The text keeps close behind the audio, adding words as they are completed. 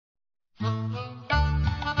He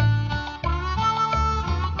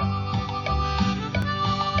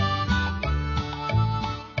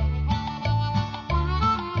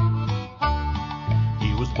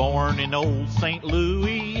was born in old St.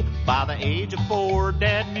 Louis. By the age of 4,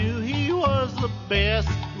 Dad knew he was the best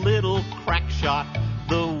little crack shot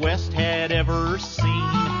the West had ever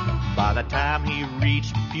seen. By the time he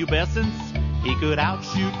reached pubescence, he could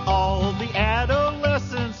outshoot all the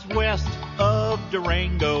adolescents west of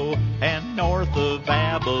Durango and north of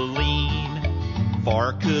Abilene.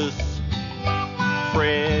 Pharkas,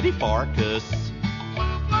 Freddy Pharkas,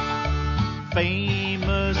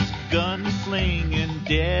 famous gunslinging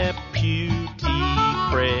deputy.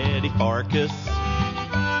 Freddy Pharkas,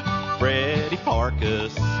 Freddy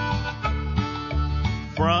Pharkas,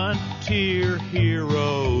 frontier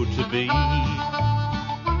hero to be.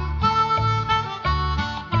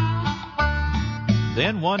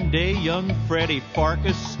 Then one day young Freddy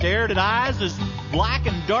Pharkas stared at eyes as black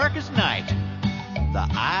and dark as night, the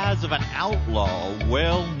eyes of an outlaw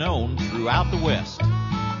well known throughout the West.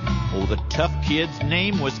 Oh, the tough kid's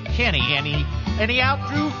name was Kenny, and he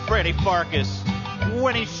outdrew Freddy Pharkas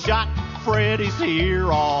when he shot Freddy's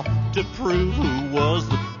ear off to prove who was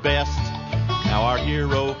the best. Now our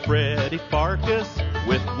hero Freddy Pharkas,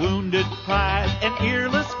 with wounded pride and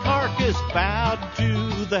earless carcass, vowed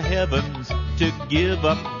to the heavens to give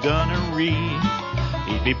up gunnery.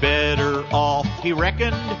 He'd be better off, he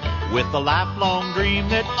reckoned, with the lifelong dream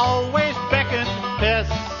that always beckoned,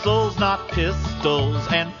 pencils not pistols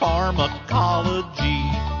and pharmacology.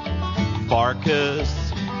 Pharkas,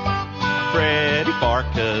 Freddy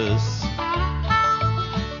Pharkas,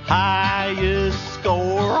 highest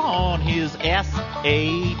score on his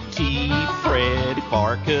SAT. Freddy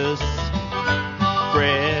Pharkas,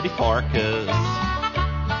 Freddy Pharkas,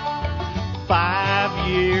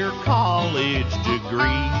 5-year college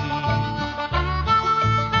degree.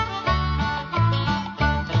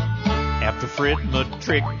 After Fred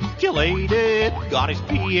matriculated, got his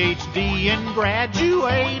PhD and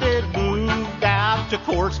graduated, moved out to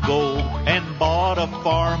Course Gold and bought a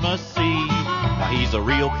pharmacy. Now he's a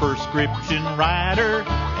real prescription writer,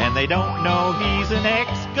 and they don't know he's an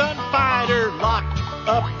ex-gunfighter. Locked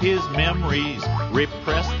up his memories,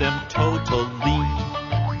 repressed them totally.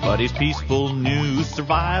 But his peaceful new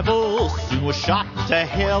survival soon was shot to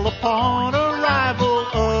hell upon arrival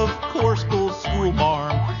of Course Gold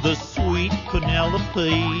schoolmarm, the sweet Penelope.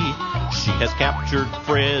 She has captured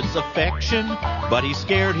Fred's affection, but he's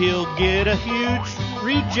scared he'll get a huge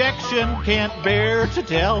rejection. Can't bear to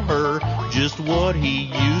tell her just what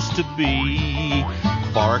he used to be.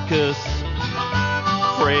 Pharkas,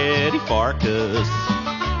 Freddy Pharkas,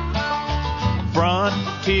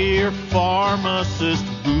 frontier pharmacist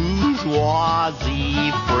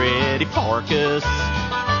bourgeoisie. Freddy Pharkas,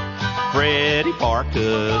 Freddy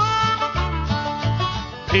Pharkas,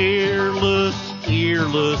 peerless,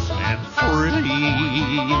 earless, and free.